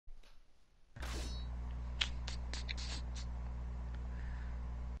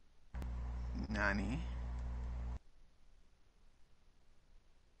Nani?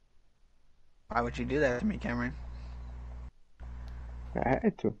 Why would you do that to me, Cameron? I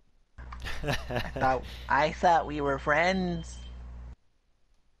had to. I thought we were friends.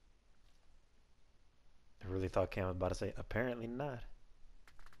 I really thought Cam was about to say, apparently not.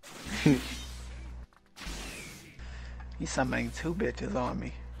 He's summoning two bitches on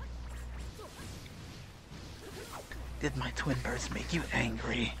me. Did my twin burst make you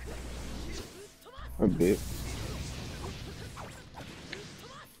angry? A bit.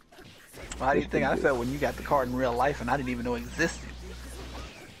 Well, how do you think I felt when you got the card in real life and I didn't even know it existed?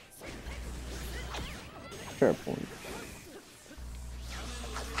 Fair point.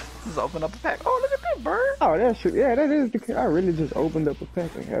 Just open up a pack. Oh, look at that bird. Oh, that's true. Yeah, that is the. I really just opened up a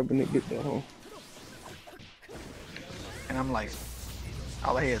pack and happened to get that home. And I'm like,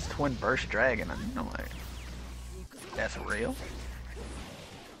 all I hear is twin burst dragon. And I'm like, that's real?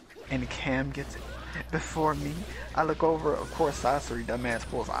 And Cam gets it before me. I look over, of course, Sasori dumbass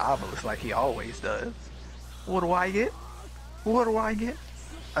pulls an obelisk like he always does. What do I get? What do I get?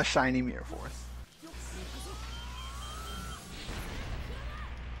 A shiny mirror force.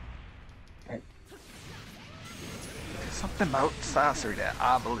 Something about Sasori that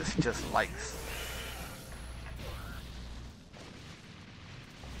obelisk just likes.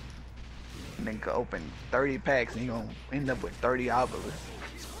 And then go open 30 packs and you're gonna end up with 30 obelisks.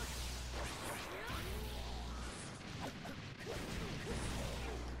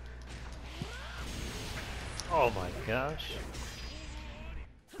 Oh my gosh.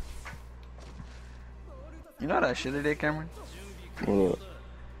 You know what I should have did, Cameron? What up?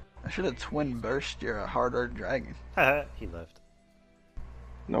 I should have twin burst your hard earth dragon. He left.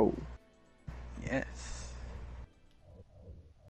 No. Yes.